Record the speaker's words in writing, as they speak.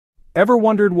Ever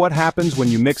wondered what happens when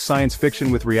you mix science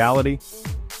fiction with reality?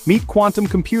 Meet quantum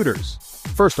computers.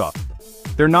 First off,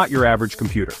 they're not your average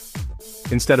computer.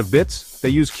 Instead of bits, they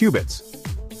use qubits.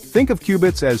 Think of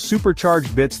qubits as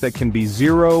supercharged bits that can be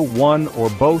 0, 1, or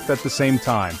both at the same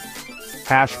time.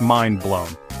 Mind blown.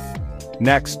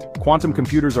 Next, quantum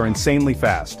computers are insanely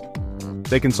fast.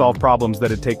 They can solve problems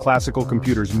that'd take classical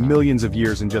computers millions of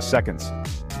years in just seconds.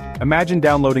 Imagine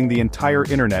downloading the entire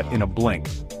internet in a blink.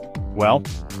 Well,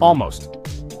 almost.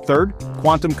 Third,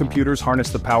 quantum computers harness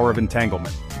the power of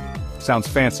entanglement. Sounds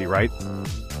fancy, right?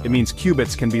 It means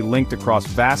qubits can be linked across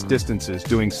vast distances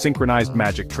doing synchronized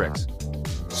magic tricks.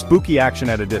 Spooky action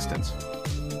at a distance.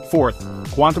 Fourth,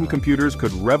 quantum computers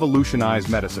could revolutionize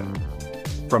medicine.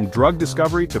 From drug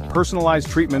discovery to personalized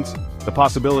treatments, the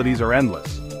possibilities are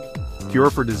endless. Cure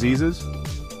for diseases?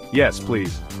 Yes,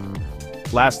 please.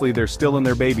 Lastly, they're still in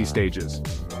their baby stages.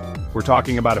 We're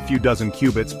talking about a few dozen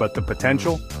qubits, but the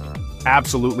potential?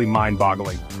 Absolutely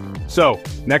mind-boggling. So,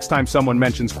 next time someone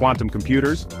mentions quantum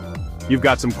computers, you've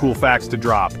got some cool facts to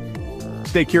drop.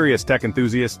 Stay curious, tech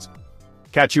enthusiasts.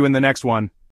 Catch you in the next one.